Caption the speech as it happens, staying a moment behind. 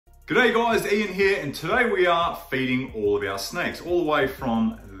G'day guys, Ian here, and today we are feeding all of our snakes, all the way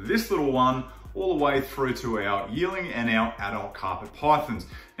from this little one, all the way through to our yearling and our adult carpet pythons.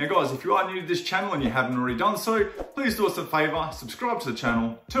 Now guys, if you are new to this channel and you haven't already done so, please do us a favour, subscribe to the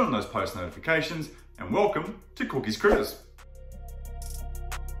channel, turn on those post notifications, and welcome to Cookie's Critters.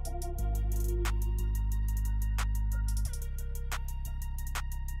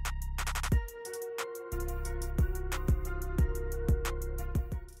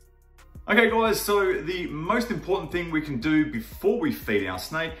 Okay guys, so the most important thing we can do before we feed our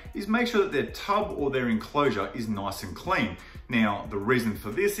snake is make sure that their tub or their enclosure is nice and clean. Now, the reason for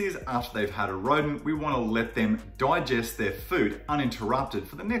this is after they've had a rodent, we want to let them digest their food uninterrupted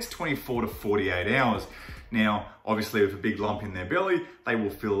for the next 24 to 48 hours. Now, obviously with a big lump in their belly, they will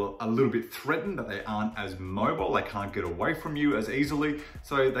feel a little bit threatened that they aren't as mobile, they can't get away from you as easily,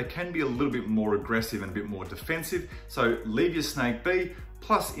 so they can be a little bit more aggressive and a bit more defensive. So leave your snake be.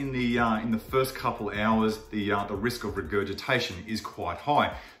 Plus, in the first couple hours, the risk of regurgitation is quite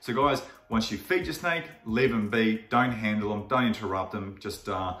high. So guys, once you feed your snake, leave them be, don't handle them, don't interrupt them, just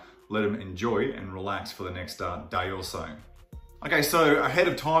let them enjoy and relax for the next day or so. Okay, so ahead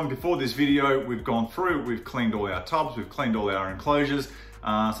of time, before this video, we've gone through, we've cleaned all our tubs, we've cleaned all our enclosures.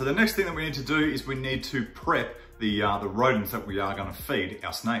 So the next thing that we need to do is we need to prep the rodents that we are gonna feed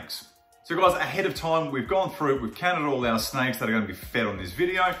our snakes. So guys, ahead of time, we've gone through, we've counted all our snakes that are going to be fed on this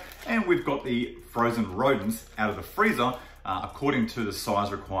video, and we've got the frozen rodents out of the freezer according to the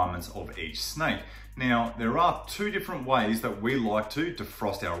size requirements of each snake. Now, there are two different ways that we like to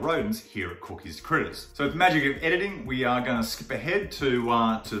defrost our rodents here at Cookie's Critters. So with the magic of editing, we are going to skip ahead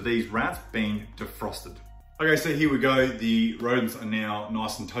to these rats being defrosted. Okay, so here we go. The rodents are now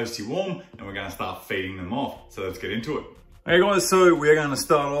nice and toasty warm, and we're going to start feeding them off. So let's get into it. Hey guys, so we're going to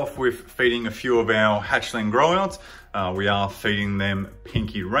start off with feeding a few of our hatchling growouts. We are feeding them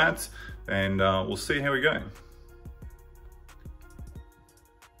pinky rats, and we'll see how we go.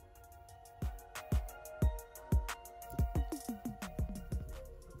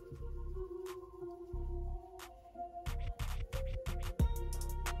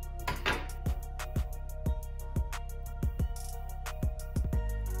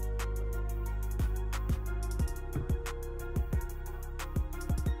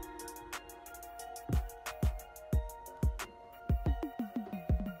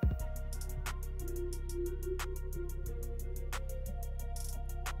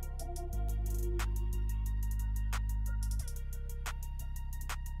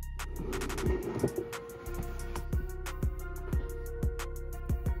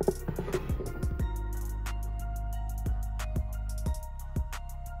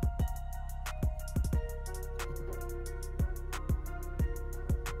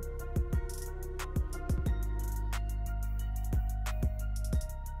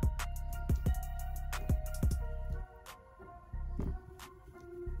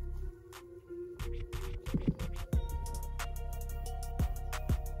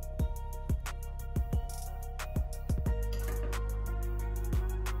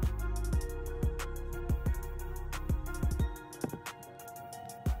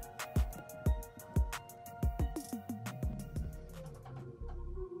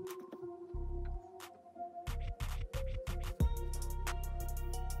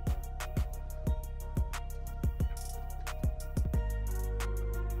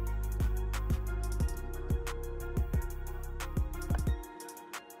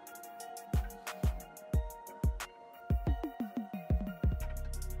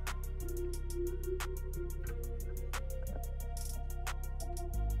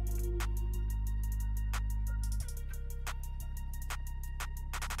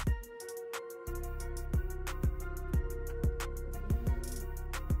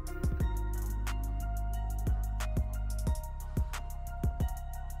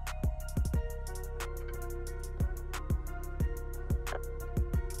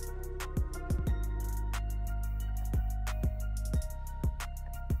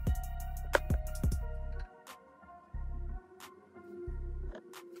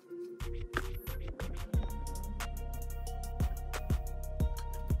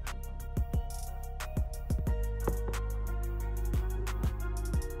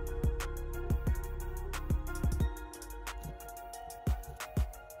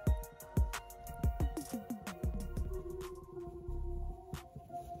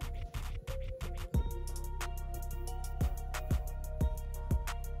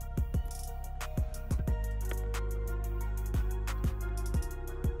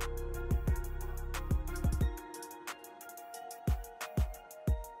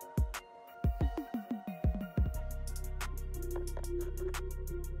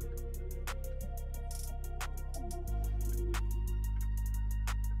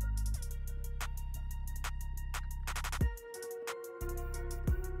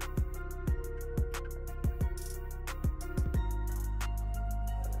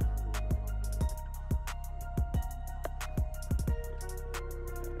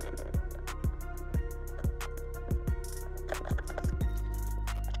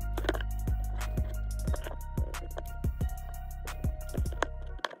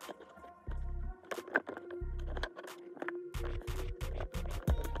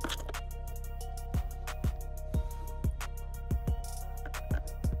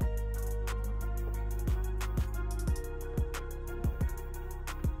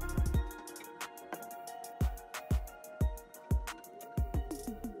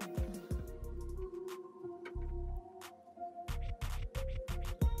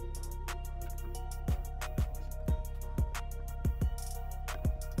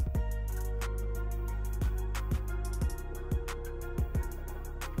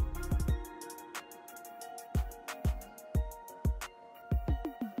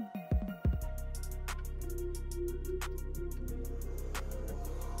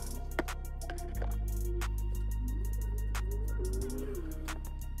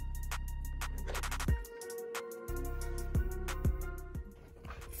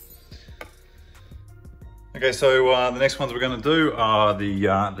 Okay, so the next ones we're going to do are the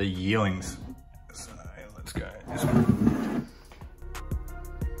yearlings. So let's go this one.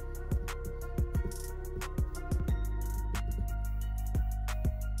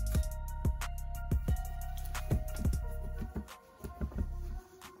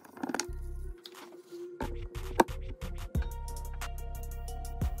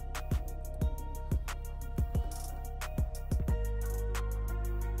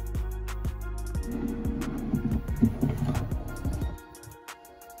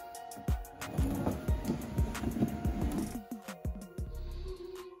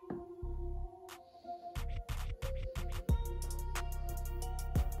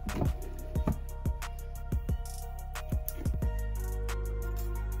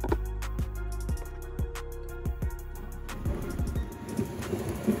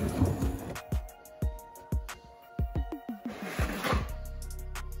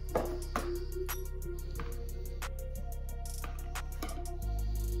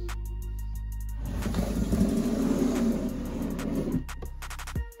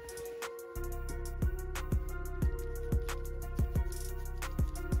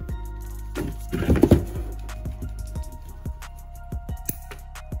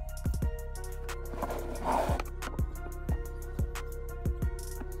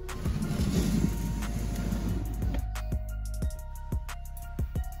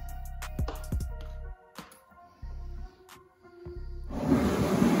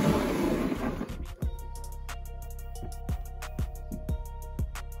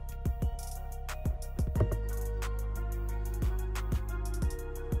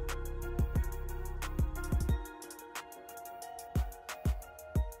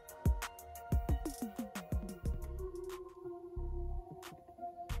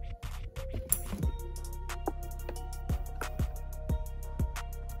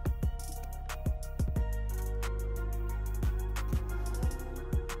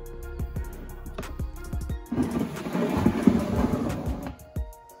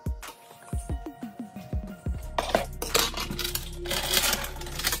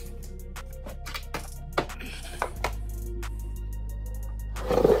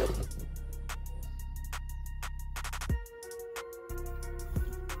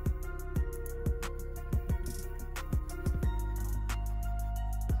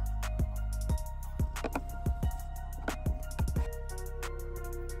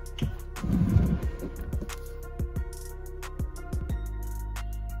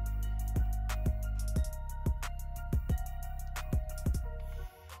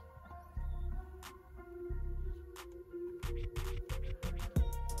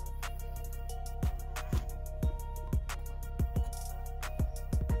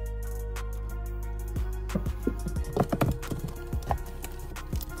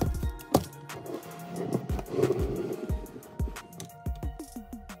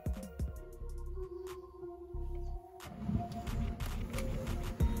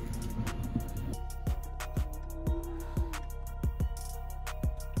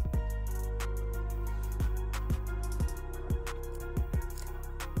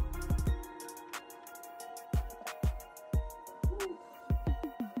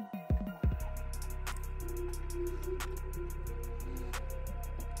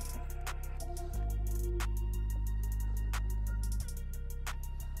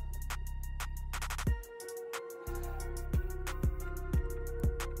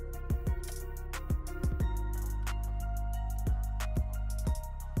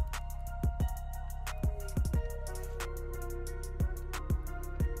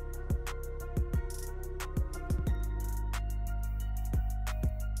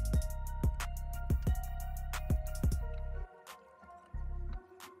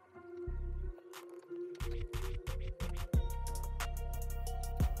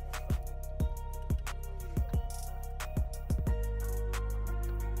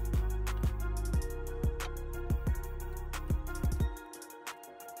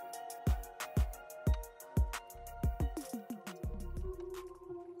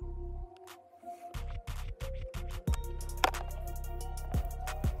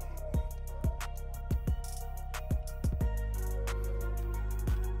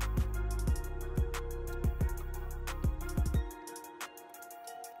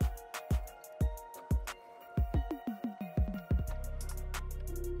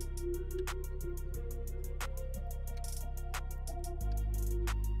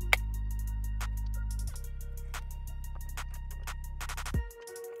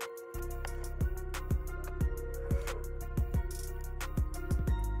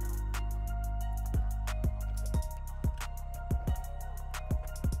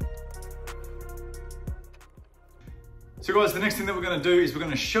 So guys, the next thing that we're going to do is we're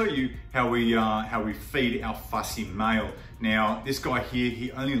going to show you how we feed our fussy male. Now, this guy here,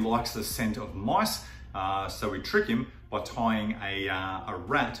 he only likes the scent of mice, so we trick him by tying a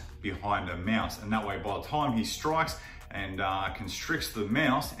rat behind a mouse, and that way by the time he strikes and constricts the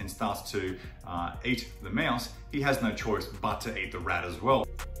mouse and starts to eat the mouse, he has no choice but to eat the rat as well.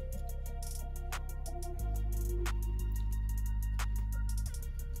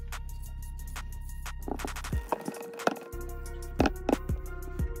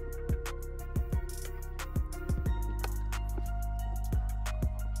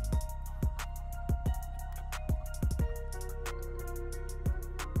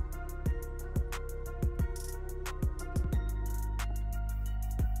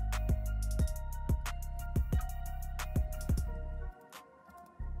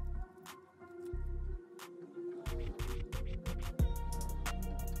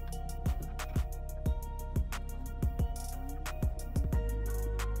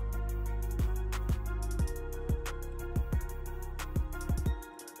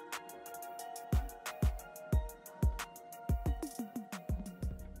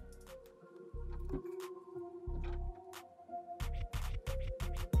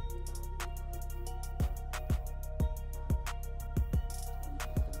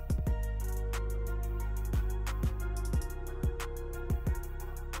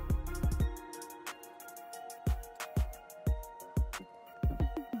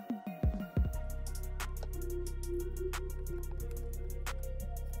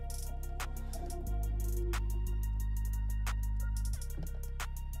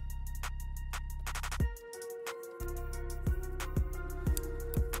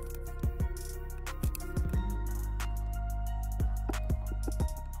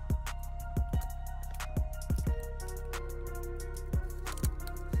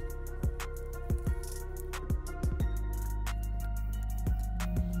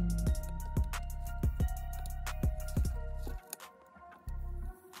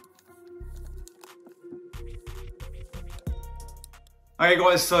 Okay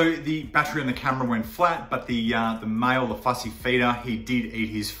guys, so the battery on the camera went flat, but the male, the fussy feeder, he did eat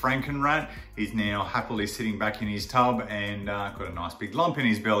his Frankenrat. He's now happily sitting back in his tub and got a nice big lump in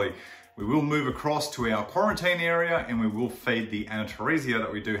his belly. We will move across to our quarantine area and we will feed the Antaresia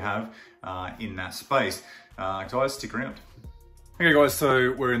that we do have in that space. Guys, stick around. Okay guys,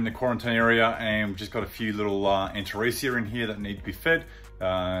 so we're in the quarantine area and we've just got a few little Antaresia in here that need to be fed.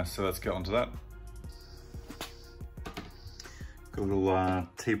 So let's get onto that. Got a little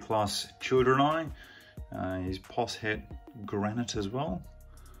T+ Childreni, his pos het granite as well.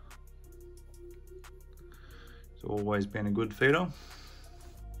 It's always been a good feeder.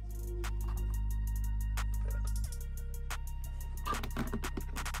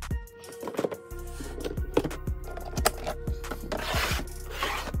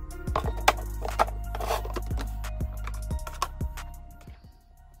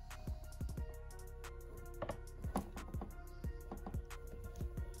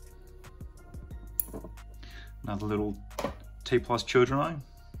 Another little T+ Childreni.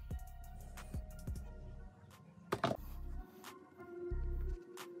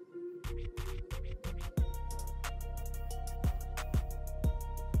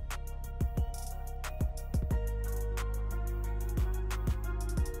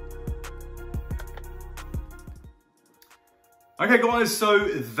 Okay guys, so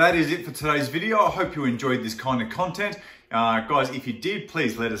that is it for today's video. I hope you enjoyed this kind of content. Guys, if you did,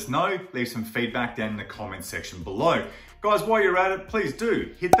 please let us know. Leave some feedback down in the comments section below. Guys, while you're at it, please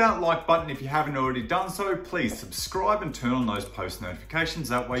do hit that like button if you haven't already done so. Please subscribe and turn on those post notifications.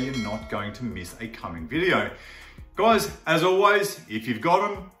 That way you're not going to miss a coming video. Guys, as always, if you've got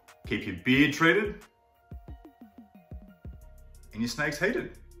them, keep your beard treated and your snakes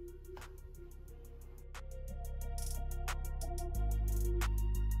heated.